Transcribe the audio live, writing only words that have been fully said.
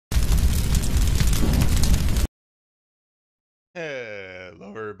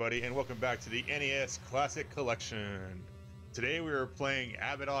Hello everybody and welcome back to the NES Classic Collection. Today we are playing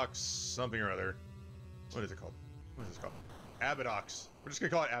Abadox something or other. What is it called? What is this called? Abadox. We're just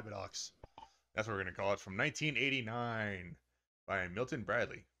gonna call it Abadox. That's what we're gonna call it, from 1989 by Milton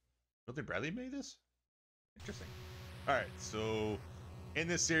Bradley. Milton Bradley made this? Interesting. Alright, so in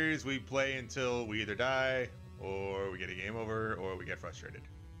this series we play until we either die, or we get a game over, or we get frustrated.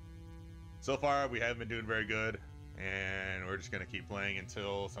 So far we haven't been doing very good. And we're just gonna keep playing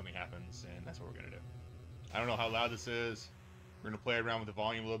until something happens, and that's what we're gonna do. I don't know how loud this is. We're gonna play around with the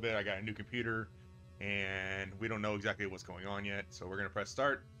volume a little bit. I got a new computer, and we don't know exactly what's going on yet, so we're gonna press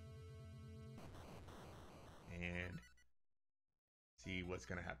start and see what's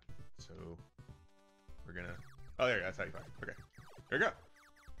gonna happen. So we're gonna. Oh, there. That's how you fire. Okay, there we go.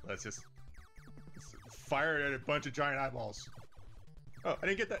 Let's fire at a bunch of giant eyeballs. Oh, I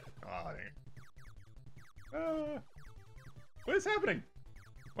didn't get that. Oh, dang it. What is happening?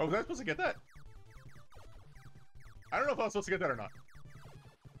 Oh, was I supposed to get that? I don't know if I was supposed to get that or not.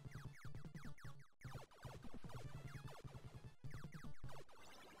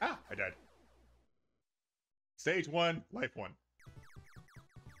 Ah, I died. Stage 1, life 1.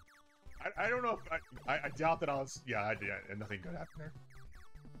 I don't know if I doubt that I was. Yeah, I did. Nothing good happened there.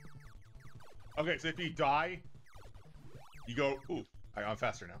 Okay, so if you die, you go. Ooh, I'm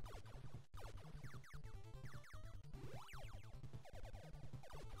faster now.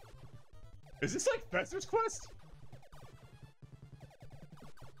 Is this like Fester's Quest?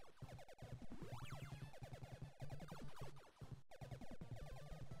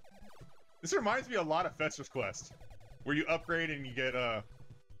 This reminds me a lot of Fester's Quest, where you upgrade and you get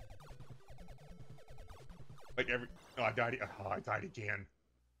like every. Oh, I died. Oh, I died again.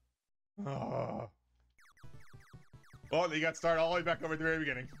 Oh. Well, you got to start all the way back over at the very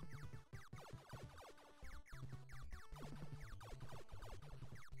beginning.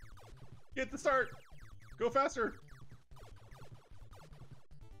 Get the start! Go faster!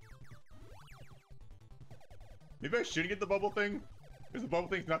 Maybe I shouldn't get the bubble thing? Because the bubble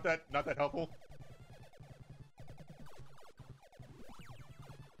thing's not that helpful.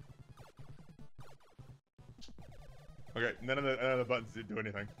 Okay, none of the buttons didn't do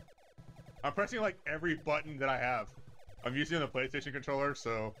anything. I'm pressing like every button that I have. I'm using the PlayStation controller,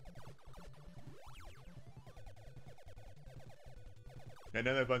 so. And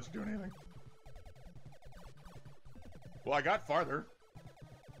none of the buttons are doing anything. Well, I got farther.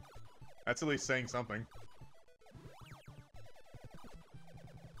 That's at least saying something.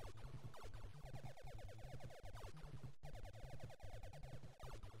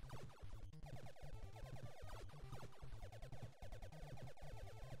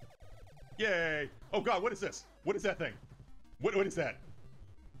 Yay! Oh god, what is this? What is that thing? What is that?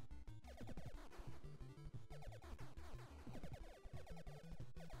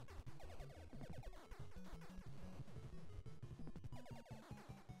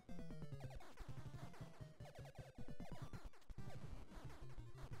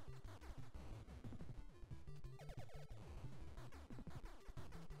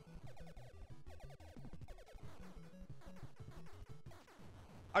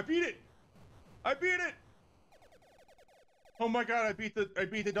 I beat it! I beat it! Oh my god, I beat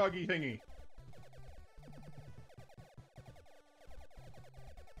the doggy thingy.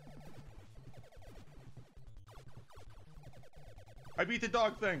 I beat the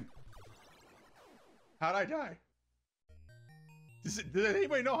dog thing. How'd I die? Did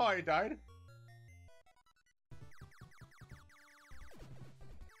anybody know how I died?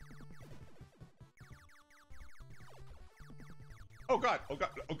 Oh god, oh god,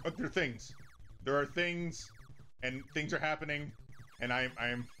 there are things. There are things, and things are happening, and I'm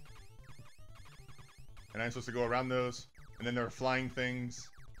supposed to go around those, and then there are flying things,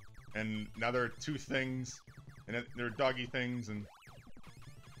 and now there are two things, and then there are doggy things, and...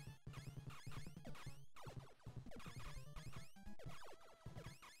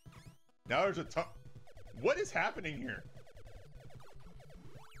 Now there's a ton... What is happening here?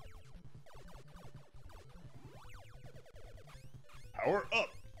 Power up!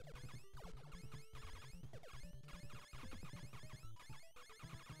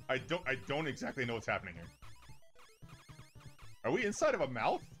 I don't exactly know what's happening here. Are we inside of a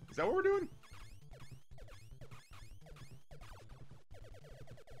mouth? Is that what we're doing?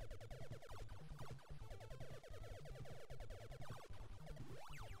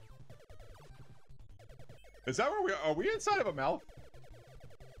 Is that where are we inside of a mouth?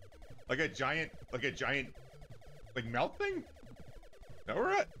 Like a giant, like mouth thing? Is that where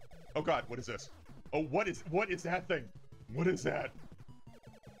we're at? Oh god, what is this? Oh, what is that thing? What is that?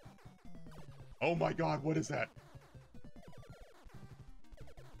 Oh my god, what is that?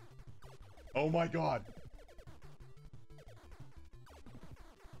 Oh my god.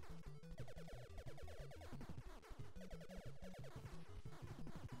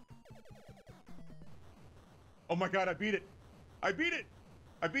 Oh my god, I beat it. I beat it.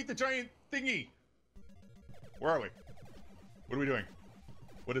 I beat the giant thingy. Where are we? What are we doing?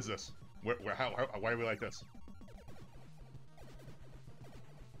 What is this? How, why are we like this?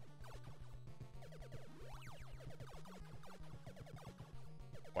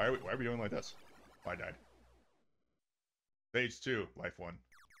 Why are we doing like this? Oh, I died. Stage 2, life 1.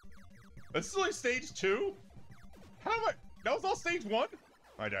 This is only stage 2? How am I? That was all stage 1?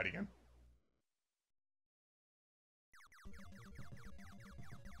 I died again.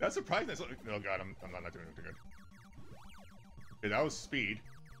 That's surprising. Oh god, I'm not doing too good. Okay, that was speed.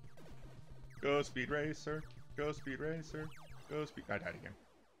 Go speed racer. Go speed racer. Go speed. I died again.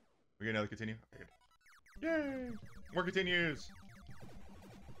 We get another continue. Okay, good. Yay! More continues.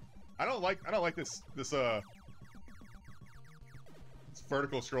 I don't like this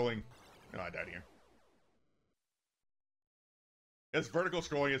vertical scrolling. No, I died again. This vertical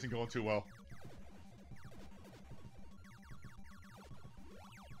scrolling isn't going too well.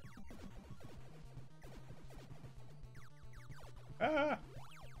 Ah!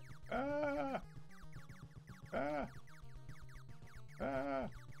 Ah! Ah! Ah!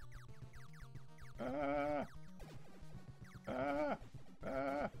 Ah! Ah!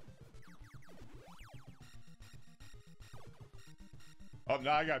 Ah! Oh,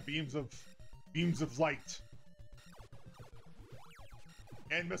 now I got beams of light.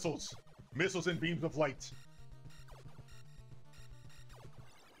 And missiles. Missiles and beams of light.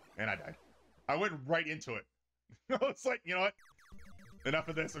 And I died. I went right into it. It's like, you know what? Enough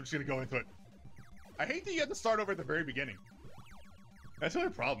of this, I'm just gonna go into it. I hate that you have to start over at the very beginning. That's not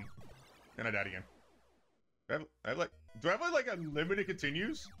a problem. And I died again. Do I have like unlimited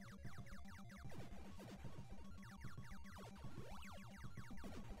continues?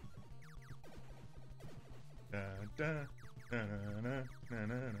 I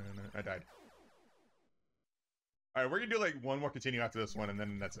died. Alright, we're gonna do like one more continue after this one, and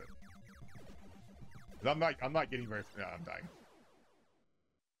then that's it. I'm not getting very. Yeah, I'm dying.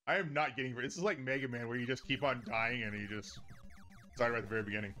 I am not getting very. This is like Mega Man, where you just keep on dying and you just start right at the very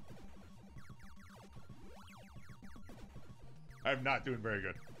beginning. I'm not doing very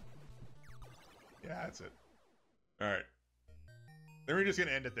good. Yeah, that's it. Alright. Then we're just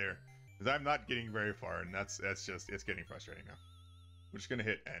gonna end it there. Because I'm not getting very far, and that's just, it's getting frustrating now. We're just gonna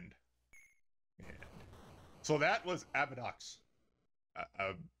hit end. And so that was Abadox.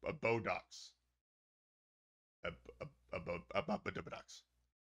 Abadox. Abadox.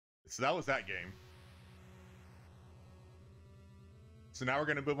 So that was that game. So now we're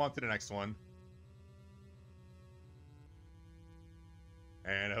gonna move on to the next one.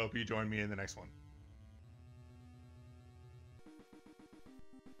 And I hope you join me in the next one.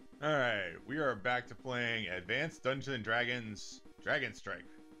 Alright, we are back to playing Advanced Dungeons & Dragons Dragon Strike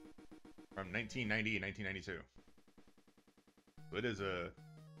from 1990 and 1992. So it is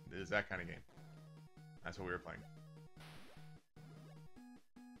that kind of game. That's what we were playing.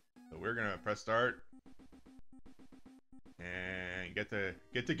 So we're gonna press start and get to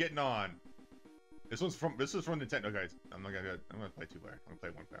getting on. This is from Nintendo, guys. I'm gonna play 2 player. I'm gonna play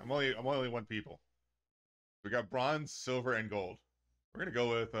 1 player. I'm only 1 people. We got bronze, silver, and gold. We're gonna go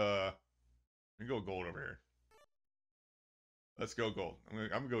with gold over here. Let's go gold. I'm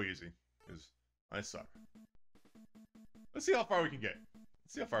gonna go easy because I suck. Let's see how far we can get.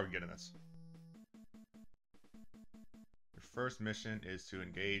 Let's see how far we can get in this. Your first mission is to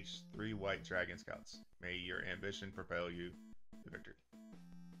engage 3 white dragon scouts. May your ambition propel you to victory.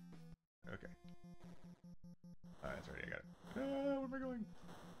 Okay. That's already. I got it. Where am I going?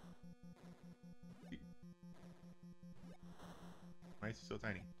 Why is he so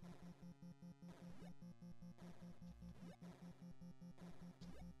tiny?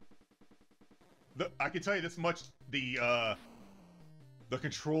 I can tell you this much: the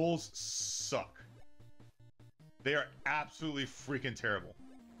controls suck. They are absolutely freaking terrible.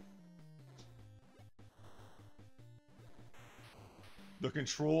 The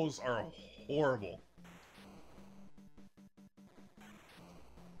controls are horrible.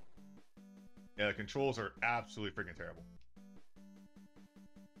 Yeah, the controls are absolutely freaking terrible.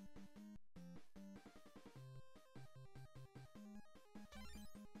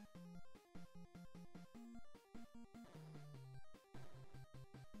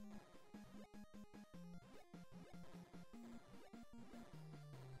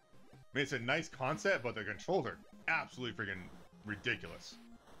 I mean, it's a nice concept, but the controls are absolutely freaking ridiculous.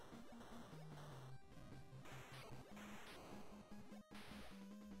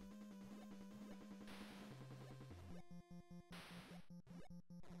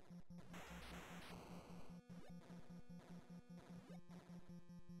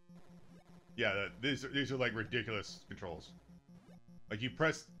 Yeah, these are like ridiculous controls. Like you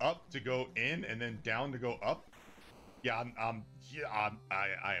press up to go in and then down to go up. Yeah, I am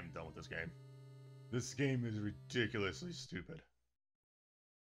done with this game. This game is ridiculously stupid.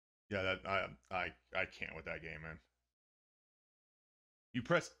 Yeah, that I can't with that game, man. You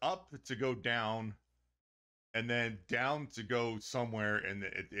press up to go down, and then down to go somewhere, and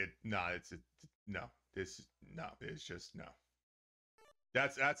it's just no.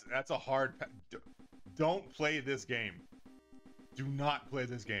 That's a hard. Don't play this game. Do not play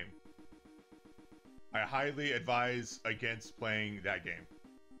this game. I highly advise against playing that game.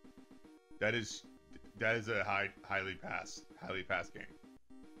 That is a highly pass game.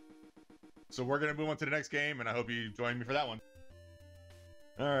 So we're gonna move on to the next game, and I hope you join me for that one.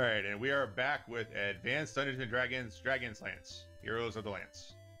 All right, and we are back with Advanced Dungeons & Dragons Dragon Lance, Heroes of the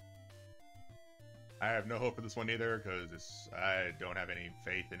Lance. I have no hope for this one either, because I don't have any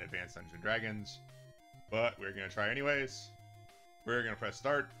faith in Advanced Dungeons & Dragons. But we're going to try anyways. We're going to press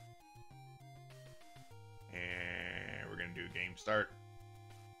start. And we're going to do game start.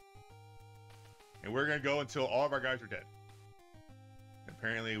 And we're going to go until all of our guys are dead.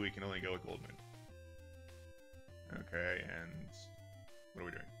 Apparently we can only go with Goldman. Okay, and what are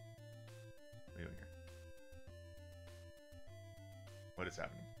we doing? What are we doing here? What is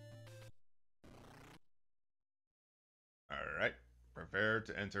happening? Alright. Prepare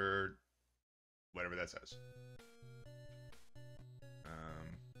to enter whatever that says.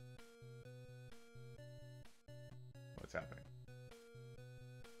 What's happening?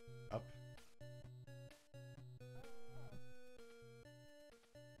 Up.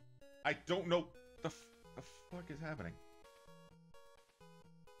 I don't know the fuck is happening.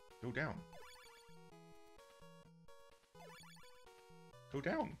 Go down. Go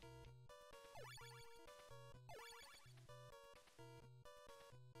down.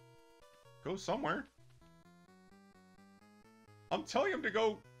 Go somewhere. I'm telling him to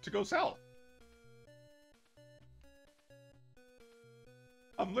go south.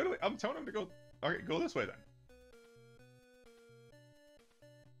 I'm telling him to go. Alright, go this way then.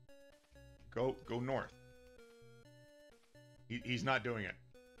 Go north. He's not doing it.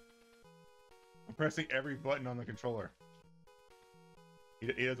 I'm pressing every button on the controller.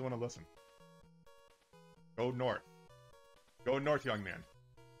 He doesn't want to listen. Go north. Go north, young man.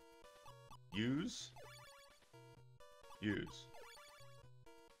 Use.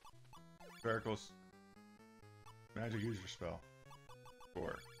 Spherical magic user spell.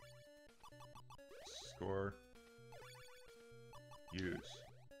 Score. Use.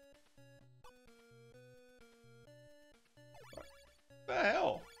 What the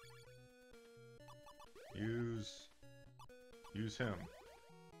hell? Use him.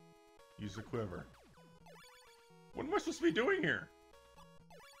 Use the quiver. What am I supposed to be doing here?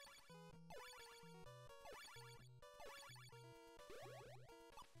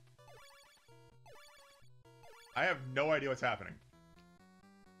 I have no idea what's happening.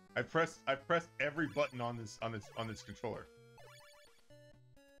 I've pressed every button on this controller.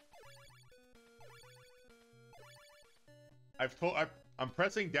 I'm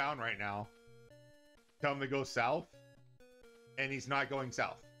pressing down right now. Tell him to go south, and he's not going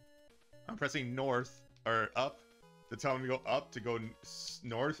south. I'm pressing north or up to tell him to go up to go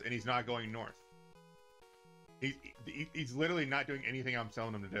north, and he's not going north. He's literally not doing anything I'm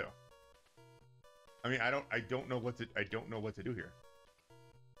telling him to do. I mean, I don't know what to do here.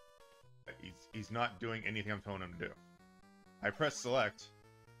 He's not doing anything I'm telling him to do. I press select,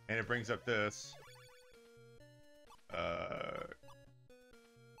 and it brings up this. I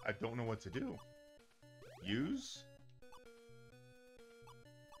don't know what to do. Use?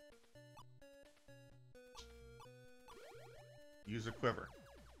 Use a quiver.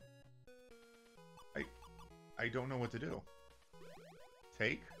 I don't know what to do.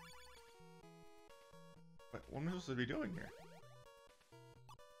 Take? What am I supposed to be doing here?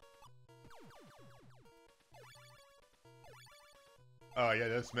 Oh yeah,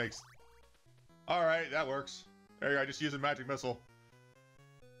 this makes... Alright, that works. There you go, I just used a magic missile.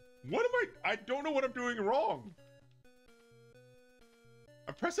 What am I don't know what I'm doing wrong.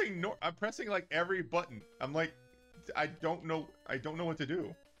 I'm pressing like every button. I'm like, I don't know what to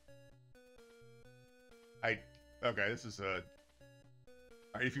do. Okay, this is a...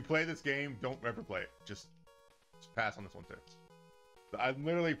 Alright, if you play this game, don't ever play it. Just pass on this one too. So I'm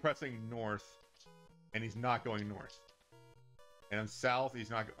literally pressing north, and he's not going north. And I'm south, he's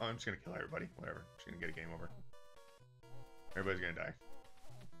not... Oh, I'm just gonna kill everybody. Whatever. I'm just gonna get a game over. Everybody's gonna die.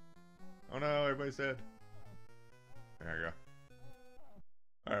 Oh no, everybody's dead. There you go.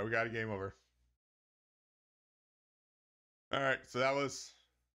 All right, we got a game over. All right, so that was.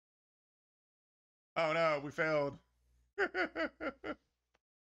 Oh no, we failed. All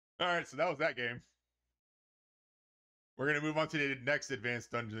right, so that was that game. We're gonna move on to the next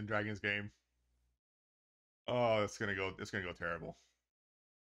Advanced Dungeons and Dragons game. Oh, it's gonna go terrible.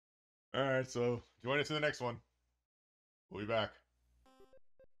 All right, so join us in the next one. We'll be back.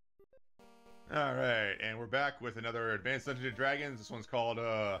 All right, and we're back with another Advanced Dungeons and Dragons. This one's called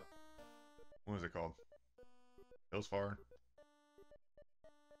what is it called? Hillsfar.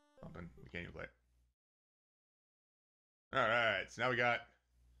 Something. We can't even play it. All right, so now we got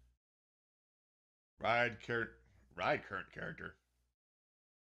ride current character.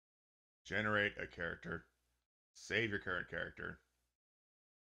 Generate a character. Save your current character.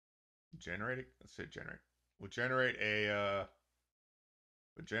 Generate it. Let's say generate. We'll generate a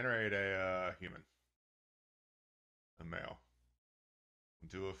human. A male. We'll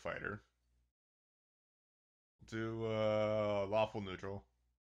do a fighter. We'll do lawful neutral.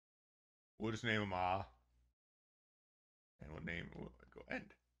 We'll just name him Ah. And we'll go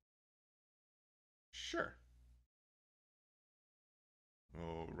end. Sure.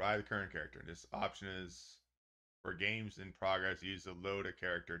 We'll ride the current character. This option is for games in progress. Use the load a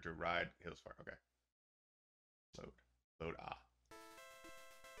character to ride Hillsfar. Okay. Load Ah.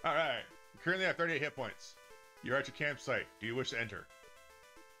 Alright. You currently have 38 hit points. You're at your campsite. Do you wish to enter?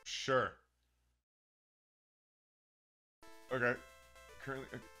 Sure. Okay. Currently,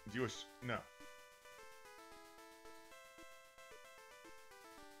 do you wish? No.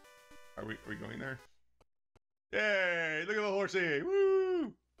 Are we going there? Yay! Look at the horsey!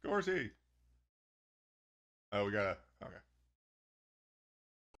 Woo! Go horsey! Oh, we gotta. Okay.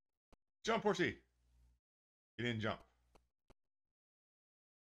 Jump, horsey! You didn't jump.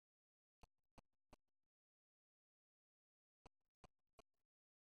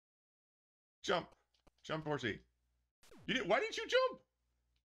 Jump! Jump, horsey! You didn't. Why didn't you jump?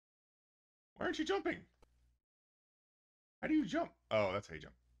 Why aren't you jumping? How do you jump? Oh, that's how you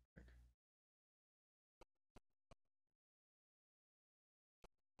jump.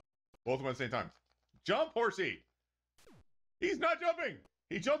 Both of them at the same time. Jump, horsey! He's not jumping!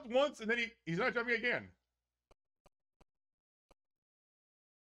 He jumped once and then he's not jumping again.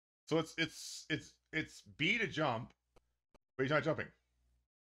 So it's B to jump, but he's not jumping.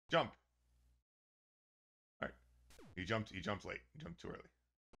 Jump. Alright. He jumped late. He jumped too early.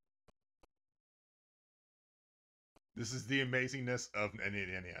 This is the amazingness of the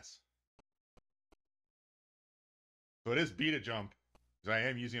NES. So it is B to jump, because I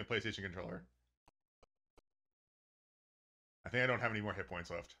am using a PlayStation controller. I think I don't have any more hit points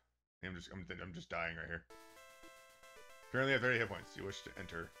left. I'm just dying right here. Currently I have 30 hit points. You wish to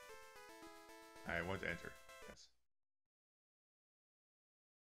enter? I want to enter. Yes.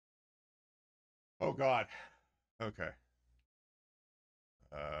 Oh God. Okay.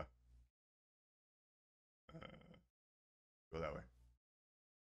 Go that way.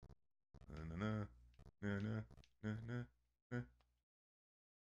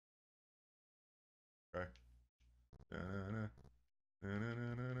 Okay.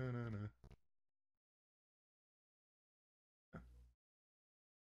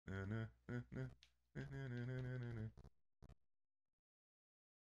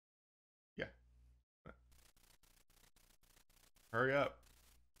 Yeah. Hurry up.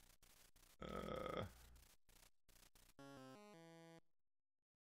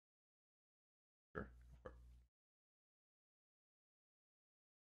 Sure.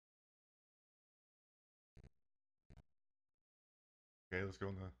 Okay, let's go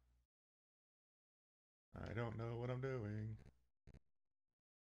in the... I don't know what I'm doing.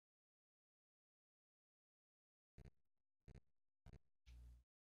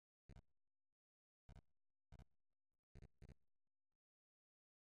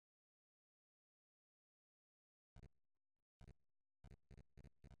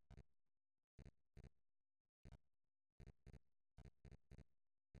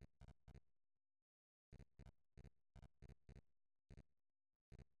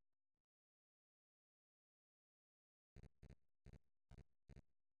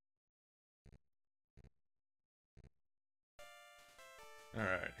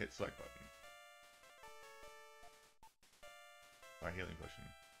 Alright, hit select button. Buy healing potion.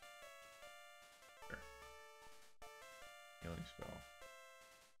 Sure. Healing spell.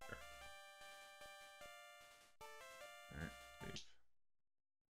 Sure. Alright, leave.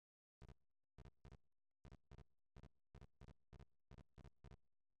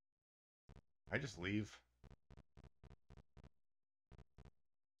 I just leave.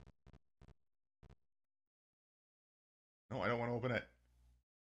 Open it.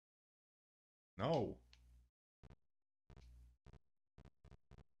 No.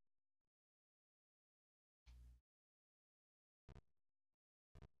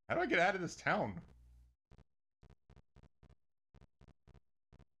 How do I get out of this town?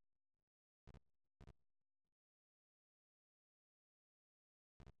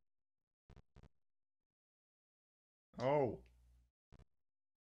 Oh.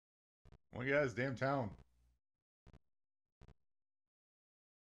 I want to get out of this damn town.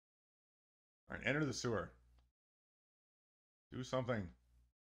 Alright, enter the sewer. Do something.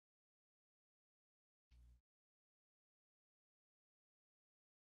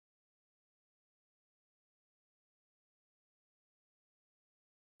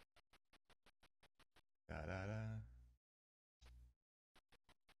 Da da da.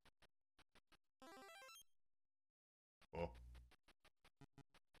 Oh.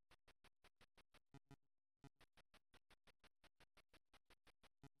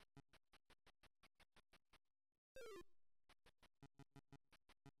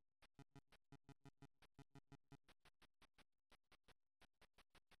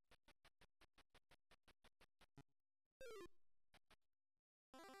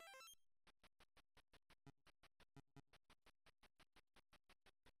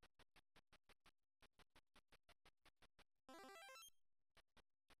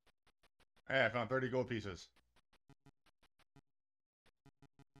 Hey, I found 30 gold pieces.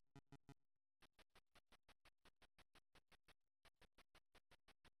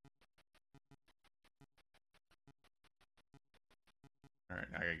 Alright,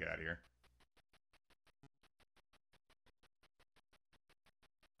 now I gotta get out of here.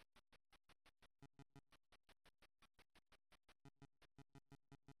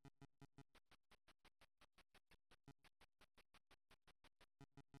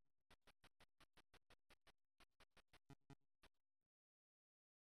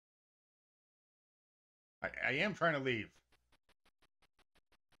 I am trying to leave.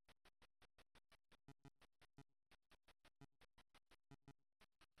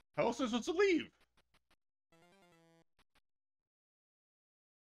 How else am I supposed to leave?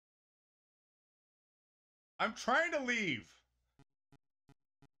 I'm trying to leave.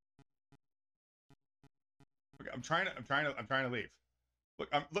 Okay, I'm trying to leave.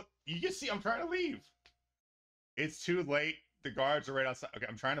 Look, you can see I'm trying to leave. It's too late. The guards are right outside. Okay,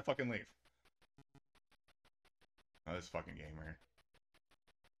 I'm trying to fucking leave. Oh, this fucking game here.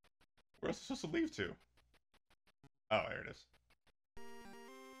 Where else am I supposed to leave to? Oh, there it is.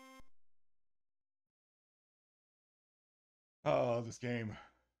 Oh, this game.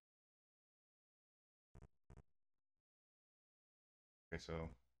 Okay, so.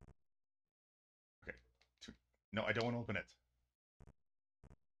 Okay. No, I don't want to open it.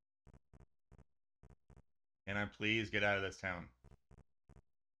 Can I please get out of this town?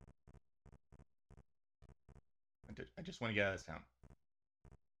 I just want to get out of this town.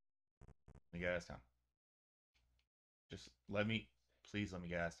 Let me get out of this town. Just let me, please let me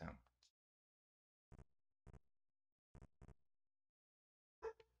get out of this town.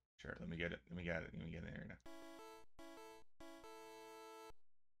 Sure, let me get it. Let me get it. Let me get in there now.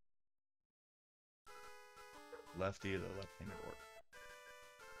 Lefty, the left-handed orc.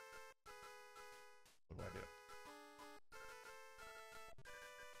 What do I do?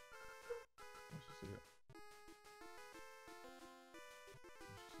 What's supposed to do?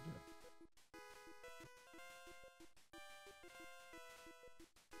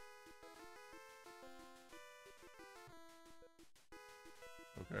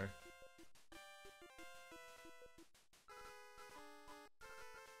 Okay.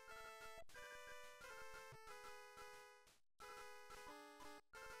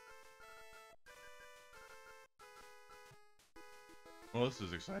 Well, this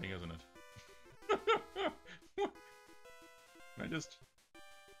is exciting, isn't it? I just...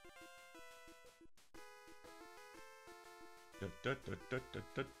 Left, right,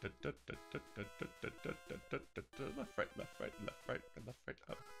 left, right, left, right, left, right,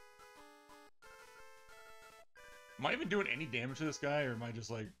 up. Am I even doing any damage to this guy, or am I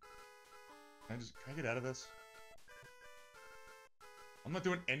just like... Can I get out of this? I'm not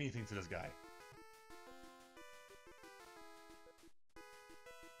doing anything to this guy.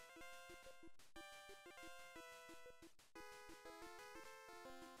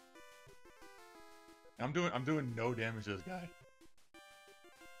 I'm doing no damage to this guy.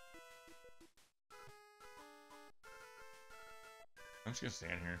 I'm just gonna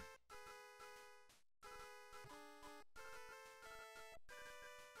stand here.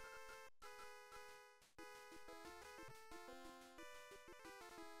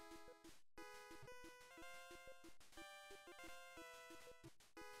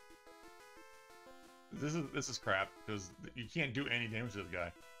 This is crap because you can't do any damage to this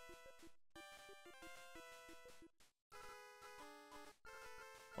guy.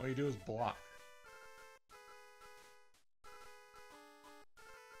 All you do is block.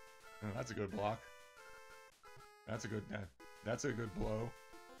 Oh, that's a good block. That's a good blow.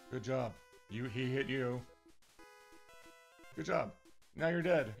 Good job. He hit you. Good job. Now you're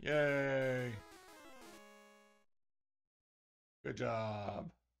dead. Yay. Good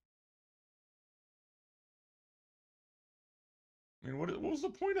job. I mean, what was the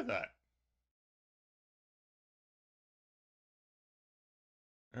point of that?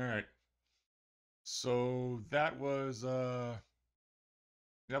 All right. So that was that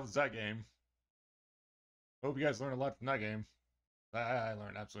game. Hope you guys learned a lot from that game. I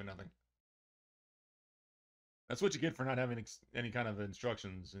learned absolutely nothing. That's what you get for not having any kind of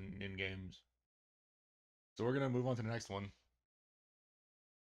instructions in games. So we're gonna move on to the next one.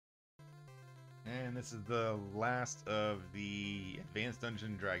 And this is the last of the Advanced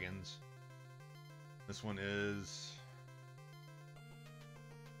Dungeons & Dragons. This one is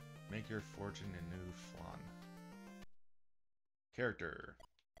Make Your Fortune in New Flan. Character.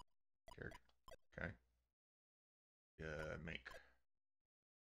 Okay. Make.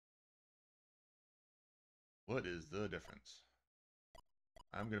 What is the difference?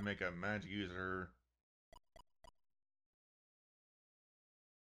 I'm gonna make a magic user.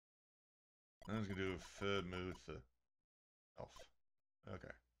 I'm just gonna do move elf.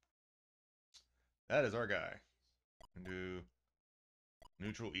 Okay. That is our guy. And do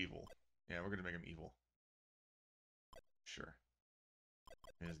neutral evil. Yeah, we're gonna make him evil. Sure.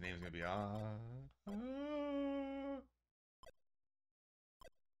 And his name's gonna be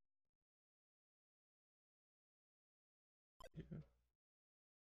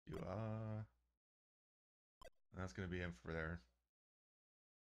That's gonna be him for there.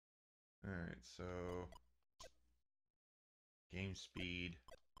 Alright, so game speed,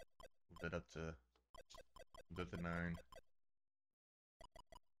 move that up to 9.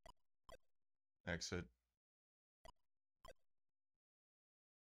 Exit.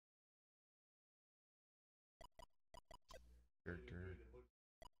 Character.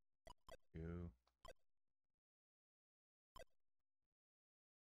 Go.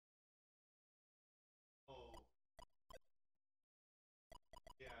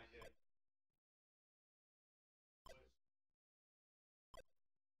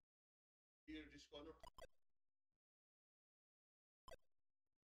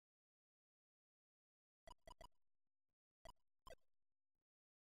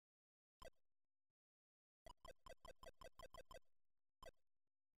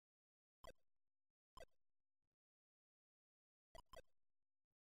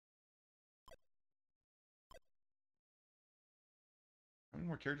 How many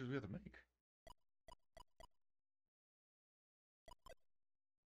more characters do we have to make?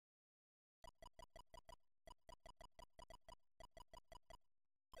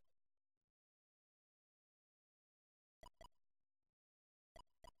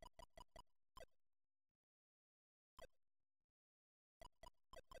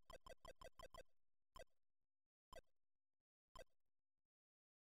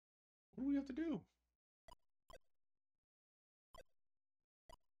 What do we have to do?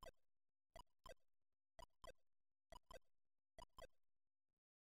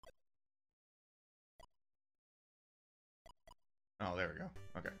 Oh, there we go.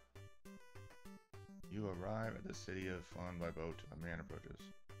 Okay. You arrive at the city of Flan by boat. A man approaches.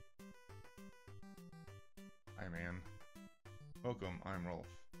 Hi, man. Welcome, I'm Rolf.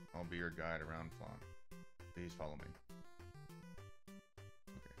 I'll be your guide around Flan. Please follow me.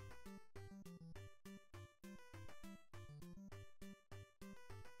 Okay.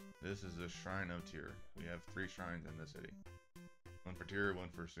 This is the Shrine of Tyr. We have 3 shrines in the city. One for Tyr, one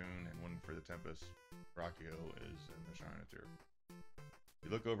for Soon, and one for the Tempest. Brachio is in the Shrine of Tyr. You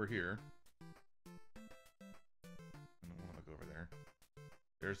look over here. I don't want to look over there.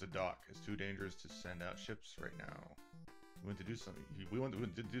 There's the dock. It's too dangerous to send out ships right now. We want to do something. We want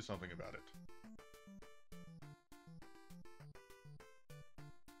to do something about it.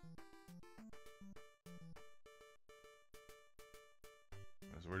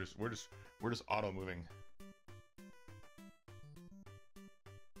 So we're just auto moving.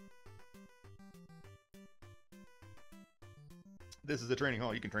 This is the training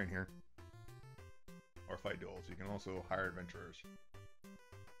hall. You can train here. Or fight duels. You can also hire adventurers.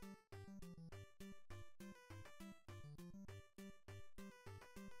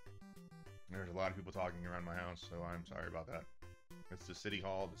 There's a lot of people talking around my house, so I'm sorry about that. It's the city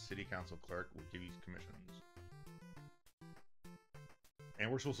hall. The city council clerk will give you commissions. And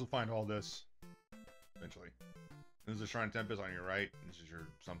we're supposed to find all this. eventually. This is the Shrine Tempest on your right. This is your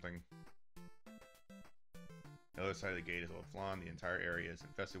something. The other side of the gate is Flan. The entire area is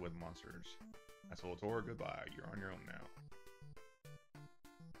infested with monsters. That's Voltor. Goodbye. You're on your own now.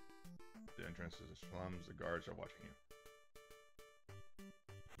 The entrance is the slums. The guards are watching you.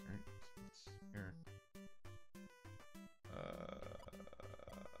 Alright, let's here.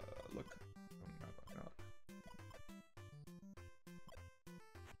 Look. Oh, no.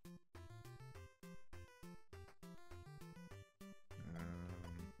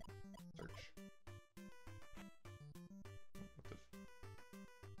 Search. What the?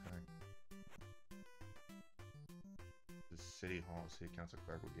 Okay. The city hall. City council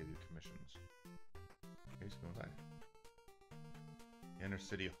clerk will give you commissions. Okay, so go inside. You enter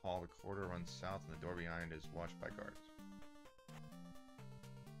City Hall. The corridor runs south, and the door behind is watched by guards.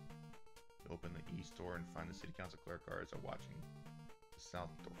 You open the east door and find the City Council clerk guards are watching the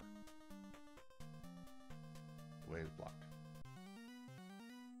south door. The way is blocked.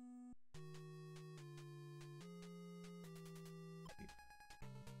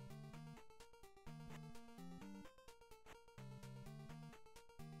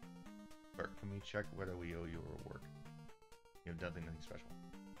 Clerk, can we check whether we owe you a reward? You have done nothing special.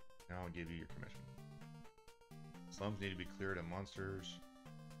 Now I'll give you your commission. Slums need to be cleared of monsters.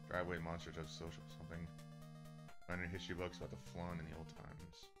 Drive away monsters of social something. Find in history books about the Flan in the old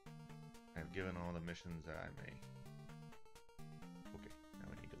times. I have given all the missions that I may. Okay, now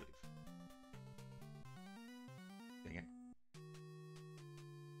we need to leave. Dang it.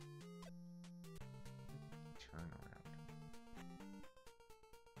 Turn around.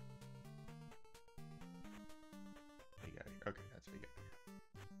 We got here. Okay, that's what we got here.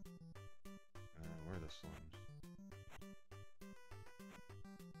 Where are the slums?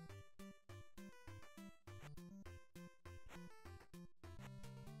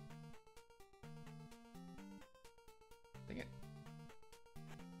 Dang it.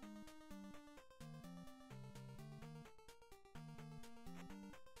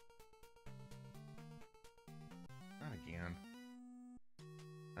 Not again.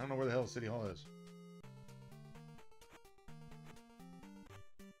 I don't know where the hell City Hall is.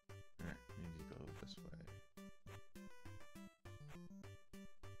 Alright, we need to go this way.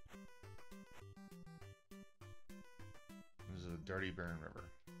 This is a dirty barren river.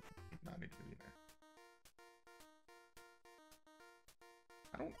 Not need to be there.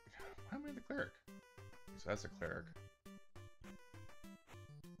 I don't. Why am I the cleric? Okay, so that's a cleric.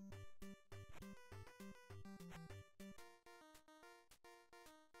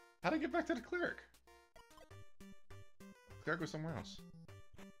 How'd I get back to the cleric? The cleric was somewhere else.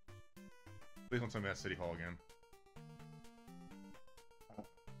 Please don't tell me that's City Hall again.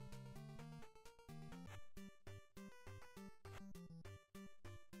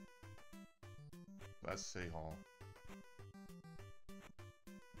 That's City Hall.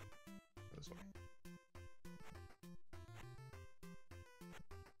 This way.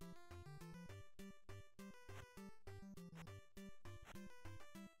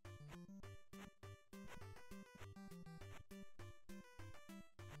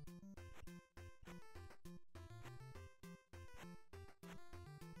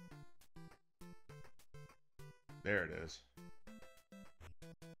 There it is.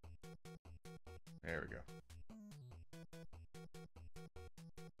 There we go.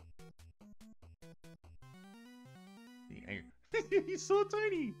 The anger. He's so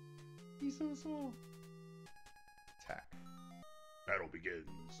tiny. He's so small. Attack. Battle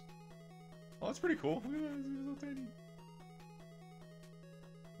begins. Oh, that's pretty cool. Look at that. He's so tiny.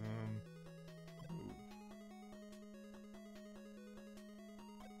 Move.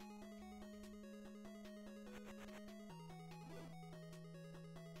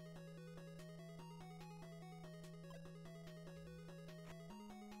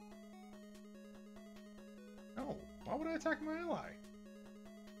 No, why would I attack my ally?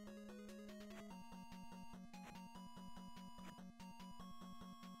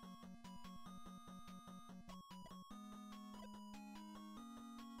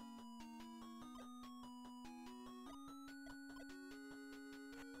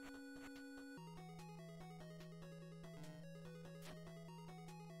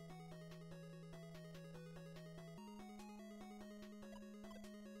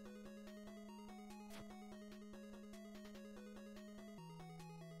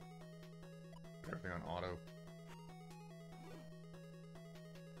 Everything on auto.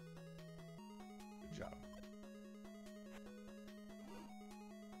 Good job.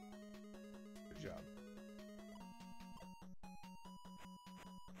 Good job.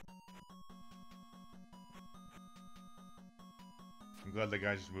 I'm glad the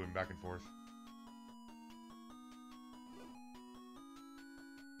guy's just moving back and forth.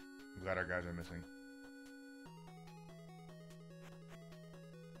 I'm glad our guys are missing.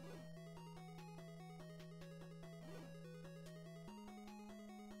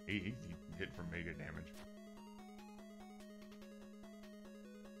 He hit for mega damage.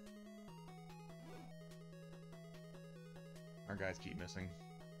 Our guys keep missing.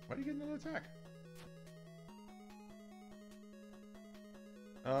 Why do you get another attack?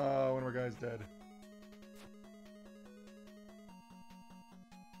 Oh, one of our guys dead.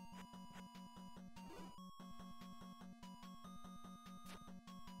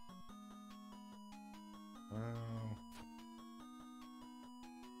 Oh.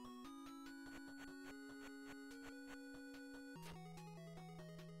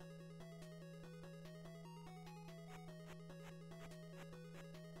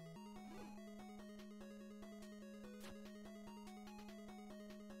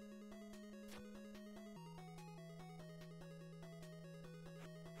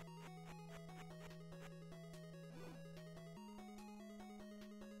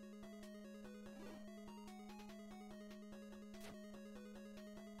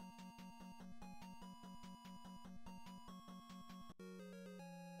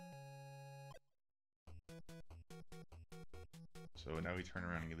 So now we turn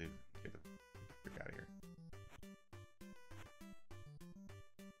around and get the frick out of here.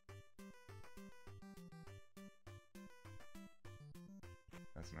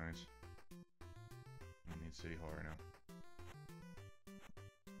 That's nice. I need City Hall right now.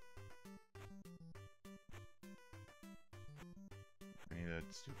 I need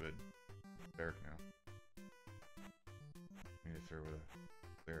that stupid cleric now. I need to throw where the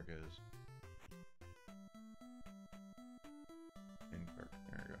cleric is.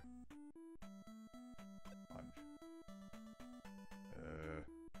 There we go. Lodge.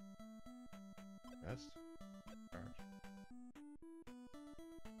 Rest? Charge.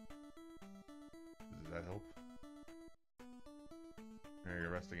 Does that help? There you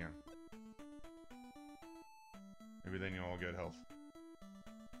go, rest again. Maybe then you'll all get health.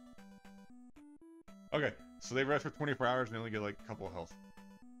 Okay, so they rest for 24 hours and they only get like a couple of health.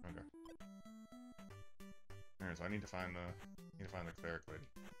 Okay. Alright, so I need to find the cleric lady.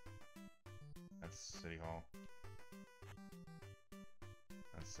 That's City Hall.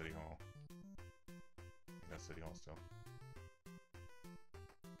 That's City Hall. That's City Hall still.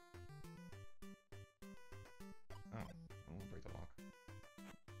 Oh, I won't break the lock.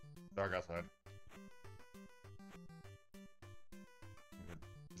 Dark outside.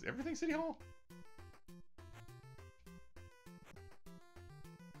 Is everything City Hall?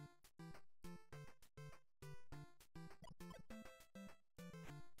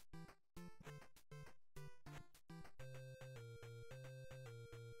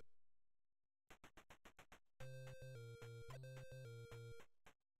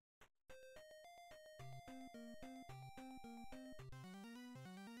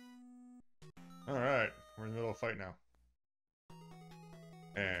 Alright, we're in the middle of a fight now.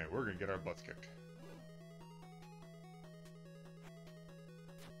 And we're gonna get our butts kicked.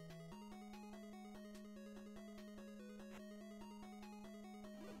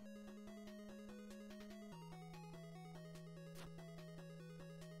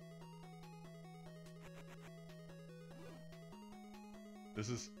 This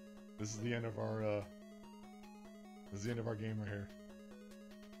is the end of our this is the end of our game right here.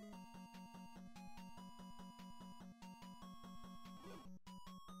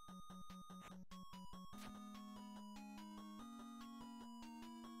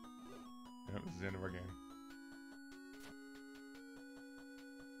 Yep, this is the end of our game.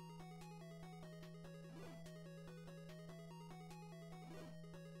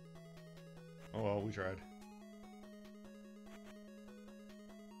 Oh well, we tried.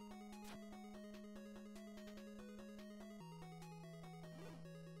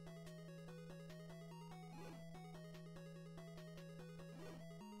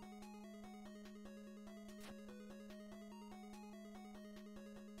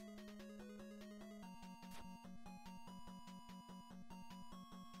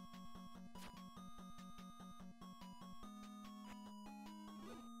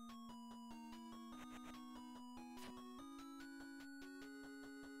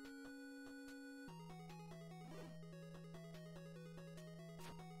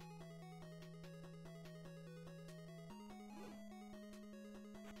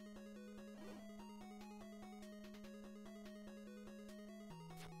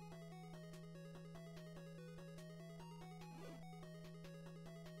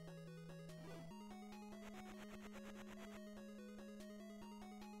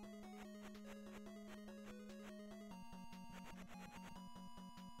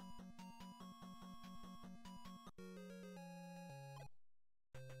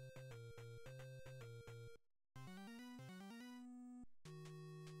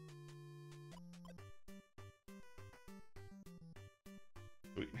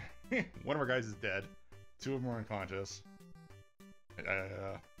 One of our guys is dead. 2 of them are unconscious.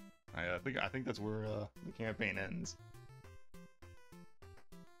 I think that's where the campaign ends.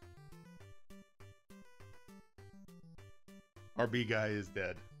 Our B guy is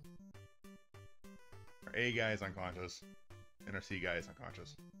dead. Our A guy is unconscious. And our C guy is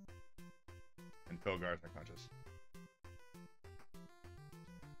unconscious. And Pilgar is unconscious.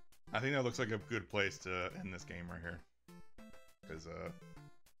 I think that looks like a good place to end this game right here. Because,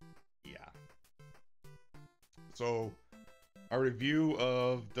 yeah. So, our review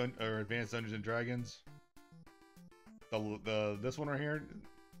of Advanced Dungeons and Dragons. This one right here,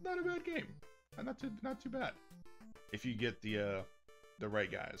 not a bad game. Not too bad. If you get the right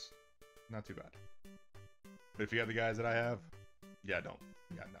guys, not too bad. But if you have the guys that I have, yeah, don't.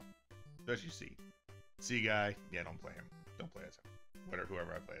 Yeah, no. Especially C guy, yeah, don't play him. Don't play as him.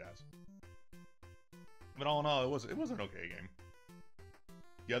 Whoever I played as. But all in all, it was an okay game.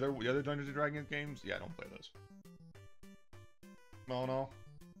 The other Dungeons and Dragons games, yeah, don't play those. All in all,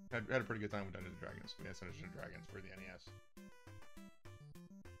 had a pretty good time with Dungeons and Dragons. Dungeons and Dragons for the NES.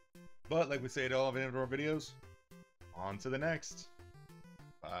 But like we say at all of the end of our videos, on to the next.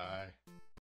 Bye.